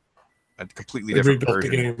completely They different rebuilt the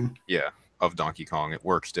version. game. Yeah, of Donkey Kong. It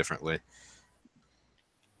works differently.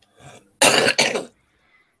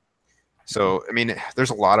 So, I mean, there's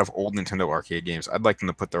a lot of old Nintendo arcade games. I'd like them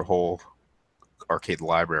to put their whole arcade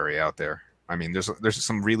library out there. I mean, there's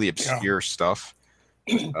some really obscure stuff,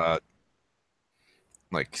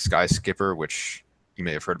 like Sky Skipper, which you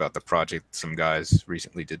may have heard about the project some guys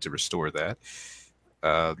recently did to restore that.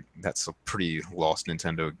 That's a pretty lost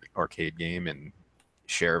Nintendo arcade game, and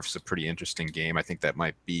Sheriff's a pretty interesting game. I think that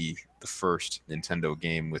might be the first Nintendo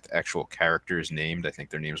game with actual characters named. I think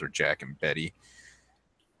their names were Jack and Betty.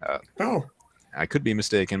 Oh, I could be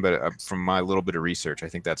mistaken, but from my little bit of research, I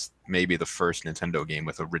think that's maybe the first Nintendo game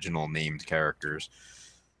with original named characters.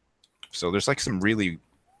 So there's like some really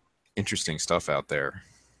interesting stuff out there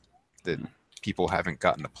that people haven't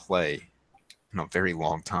gotten to play in a very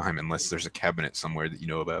long time, unless there's a cabinet somewhere that you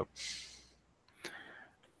know about.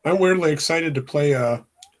 I'm weirdly excited to play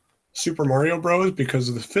Super Mario Bros.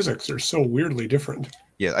 Because the physics are so weirdly different.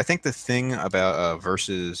 Yeah, I think the thing about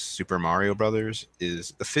versus Super Mario Brothers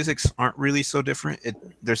is the physics aren't really so different.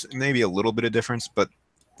 There's maybe a little bit of difference, but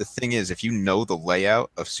the thing is, if you know the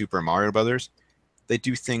layout of Super Mario Brothers, they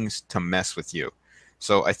do things to mess with you.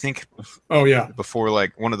 So I think Oh yeah, before,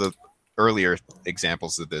 like, one of the earlier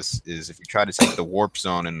examples of this is if you try to take the warp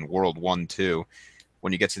zone in World 1, 2,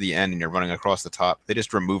 when you get to the end and you're running across the top, they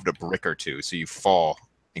just removed a brick or two, so you fall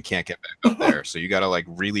and can't get back up there. So you got to like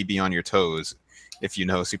really be on your toes if you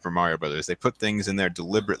know Super Mario Brothers. They put things in there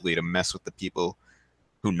deliberately to mess with the people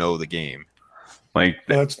who know the game. Like,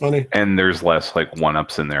 that's funny. and there's less like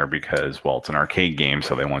one-ups in there because, well, it's an arcade game,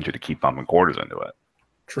 so they want you to keep pumping quarters into it.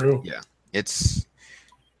 True. Yeah, it's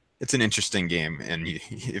an interesting game, and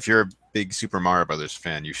if you're a big Super Mario Brothers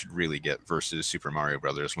fan, you should really get versus Super Mario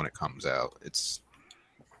Brothers when it comes out. It's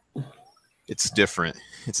different.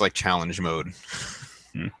 It's like challenge mode.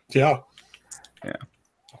 Yeah.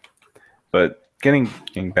 But getting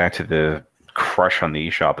back to the crush on the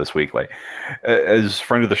eShop this week, like, as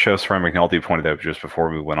friend of the show, Sren McNulty, pointed out just before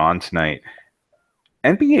we went on tonight,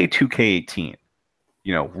 NBA 2K18,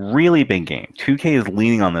 really big game. 2K is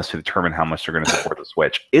leaning on this to determine how much they're going to support the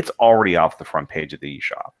Switch. It's already off the front page of the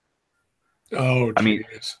eShop. Oh, geez. I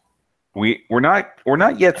mean, we're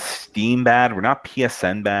not yet Steam bad, we're not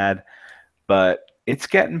PSN bad, but it's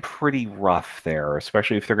getting pretty rough there,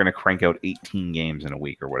 especially if they're going to crank out 18 games in a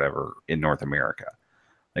week or whatever in North America.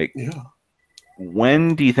 Like, yeah.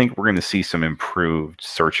 When do you think we're going to see some improved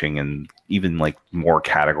searching and even like more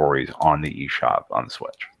categories on the eShop on the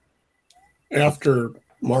Switch? After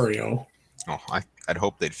Mario. Oh, I'd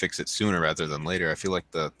hope they'd fix it sooner rather than later. I feel like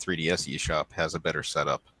the 3DS eShop has a better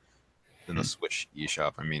setup than the Switch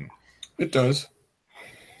eShop. I mean, it does.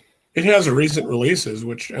 It has a recent releases,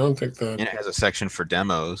 which I don't think and it has a section for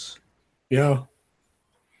demos. Yeah.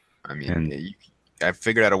 I mean, I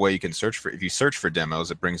figured out a way you can search for. If you search for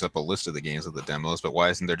demos, it brings up a list of the games of the demos. But why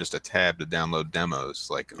isn't there just a tab to download demos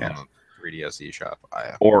like on the 3DS eShop?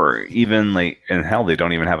 Or even like, and hell, they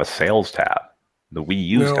don't even have a sales tab. The Wii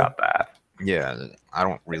U's got that. Yeah, I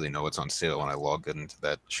don't really know what's on sale when I log into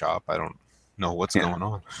that shop. I don't know what's Yeah. going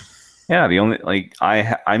on. Yeah, the only like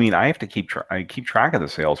I mean I have to I keep track of the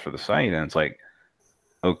sales for the site, and it's like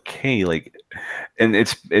okay, like, and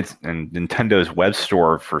it's and Nintendo's web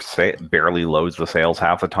store for barely loads the sales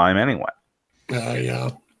half the time anyway. Yeah.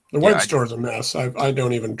 The Yeah, web store's a mess. I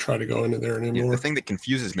don't even try to go into there yeah, the anymore. thing that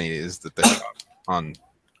confuses me is that the shop on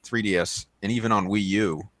 3DS and even on Wii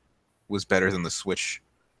U was better than the Switch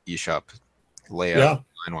eShop layout Yeah.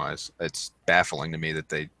 design wise. It's baffling to me that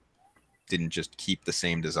they didn't just keep the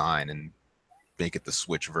same design and make it the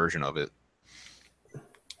Switch version of it.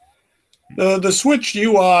 The Switch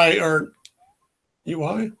UI or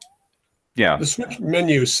UI? Yeah, The Switch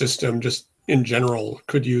menu system just in general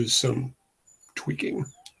could use some tweaking.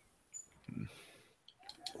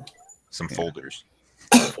 Some Yeah. folders.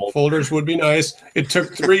 Folders would be nice. It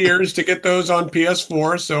took 3 years to get those on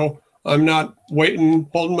PS4, so I'm not waiting,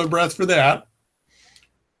 holding my breath for that.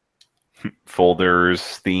 folders,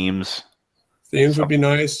 themes. Themes would be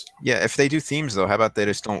nice. Yeah, if they do themes though, how about they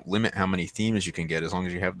just don't limit how many themes you can get as long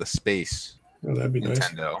as you have the space? Oh, that'd be nice.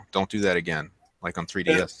 Nintendo, don't do that again, like on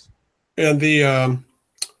 3DS. And the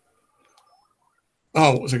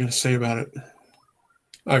oh, what was I going to say about it?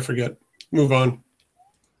 I forget. Move on.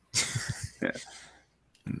 Yeah.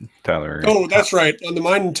 Tyler. Oh, that's right. On the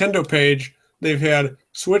My Nintendo page, they've had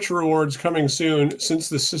Switch rewards coming soon since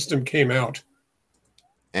the system came out.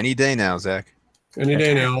 Any day now, Zach. Any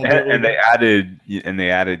day now. And they added,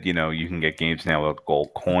 you know, you can get games now with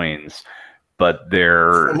gold coins, but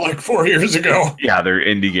they're From like 4 years ago. yeah, they're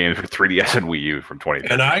indie games for 3DS and Wii U from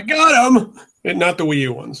 2013. And I got them. And not the Wii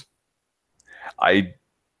U ones. I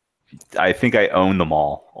think I own them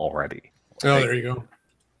all already. Oh, there you go.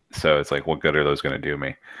 So it's like, what good are those going to do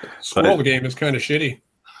me? Swirl game is kind of shitty.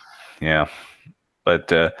 Yeah, but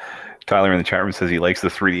Tyler in the chat room says he likes the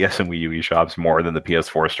 3DS and Wii U eShops more than the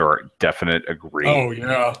PS4 store. Definite agree. Oh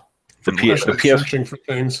yeah, the PS searching for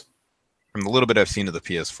things. From the little bit I've seen of the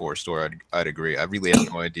PS4 store, I'd agree. I really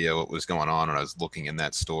had no idea what was going on when I was looking in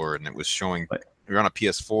that store, and it was showing you're on a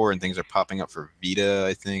PS4 and things are popping up for Vita,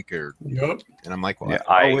 I think, or Yep. and I'm like, well, Yeah,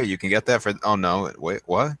 oh wait, you can get that for oh no, wait,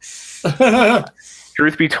 what?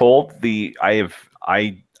 Truth be told, I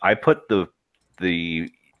put the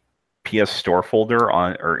PS Store folder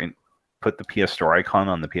on put the PS Store icon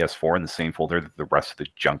on the PS4 in the same folder that the rest of the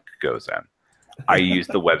junk goes in. I use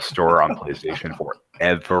the web store on PlayStation for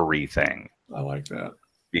everything. I like that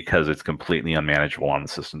because it's completely unmanageable on the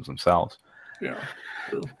systems themselves. Yeah.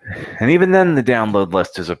 True. And even then, the download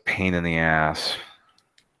list is a pain in the ass.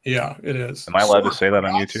 Yeah, it is. Am I allowed to say that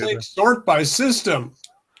on YouTube? Sake, sort by system.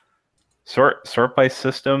 Sort by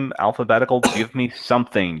system, alphabetical. Give me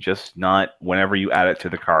something, just not whenever you add it to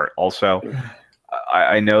the cart. Also,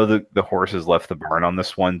 I know the horse has left the barn on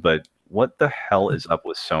this one, but what the hell is up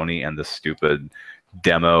with Sony and the stupid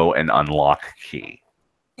demo and unlock key?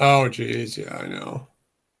 Oh, geez. Yeah, I know.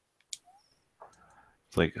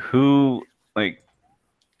 It's like, who, like,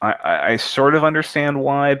 I sort of understand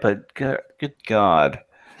why, but good God.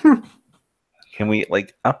 Can we,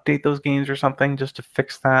 like, update those games or something just to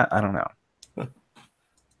fix that? I don't know.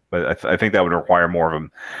 But I think that would require more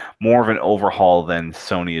of an overhaul than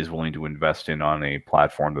Sony is willing to invest in on a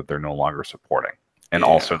platform that they're no longer supporting, and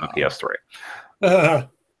also the PS3.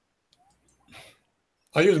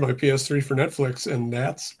 I use my PS3 for Netflix, and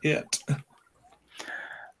that's it.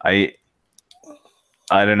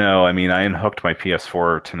 I don't know. I mean, I unhooked my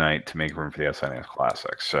PS4 tonight to make room for the SNES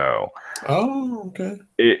Classic, so oh, okay.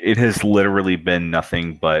 It has literally been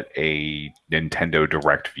nothing but a Nintendo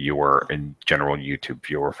Direct viewer and general YouTube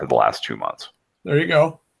viewer for the last 2 months. There you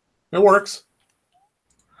go. It works.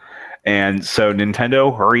 And so,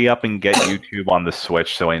 Nintendo, hurry up and get YouTube on the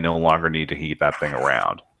Switch so I no longer need to heat that thing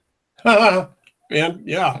around. And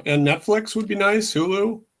yeah, and Netflix would be nice.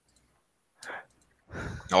 Hulu.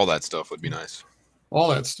 All that stuff would be nice. All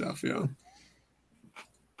that stuff, yeah.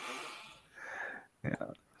 Yeah.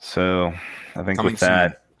 So I think Coming with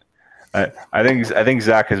that, I think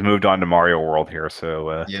Zach has moved on to Mario World here.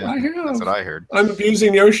 So yeah, that's what I heard. I'm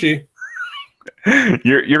abusing Yoshi.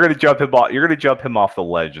 you're gonna jump him off. You're gonna jump him off the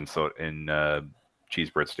ledge in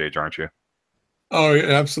Cheesebird stage, aren't you? Oh, yeah,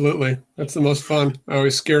 absolutely. That's the most fun. I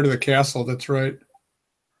was scared of the castle. That's right.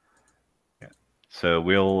 So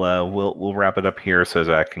we'll wrap it up here so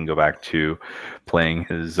Zach can go back to playing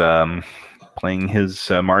his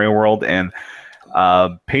Mario World, and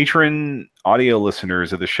patron audio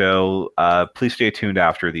listeners of the show, please stay tuned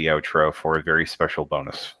after the outro for a very special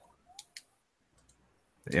bonus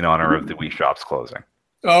in honor of the Wii Shop's closing.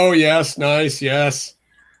 Oh yes, nice, yes.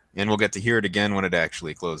 And we'll get to hear it again when it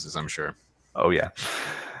actually closes, I'm sure. Oh yeah.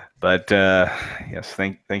 But yes,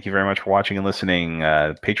 thank you very much for watching and listening.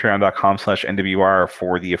 Patreon.com/NWR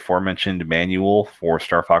for the aforementioned manual for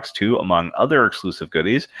Star Fox 2, among other exclusive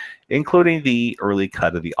goodies, including the early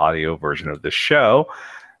cut of the audio version of the show.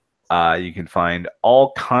 You can find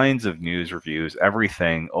all kinds of news, reviews,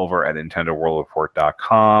 everything over at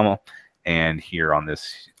NintendoWorldReport.com and here on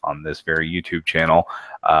this very YouTube channel.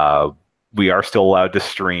 We are still allowed to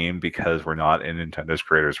stream because we're not in Nintendo's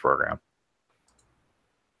Creators Program.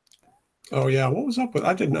 Oh yeah, what was up with?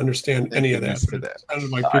 I didn't understand any of that. But it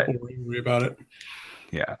sounded like people were angry about it.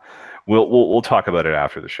 Yeah, we'll talk about it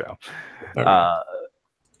after the show.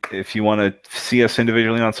 If you want to see us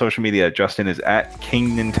individually on social media, Justin is at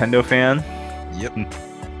King Nintendo Fan. Yep. And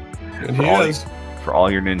he is. For all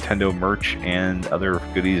your Nintendo merch and other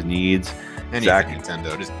goodies needs. Anything Zach,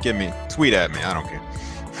 Nintendo, just tweet at me. I don't care.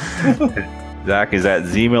 Zach is at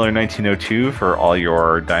ZMiller1902 for all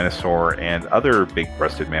your dinosaur and other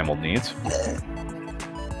big-breasted mammal needs.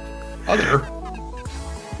 Other?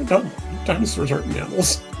 Dinosaurs aren't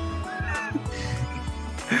mammals.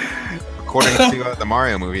 According to the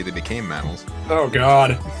Mario movie, they became mammals. Oh,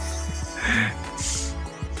 God.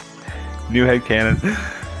 New headcanon.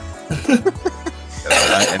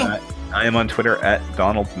 I am on Twitter at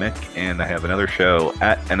Donald Mick, and I have another show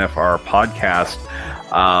at NFR Podcast.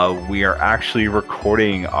 We are actually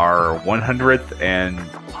recording our 100th and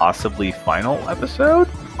possibly final episode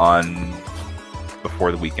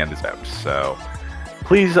before the weekend is out. So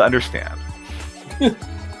please understand.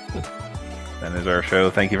 That is our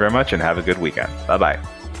show. Thank you very much, and have a good weekend. Bye-bye.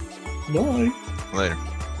 Bye. Later.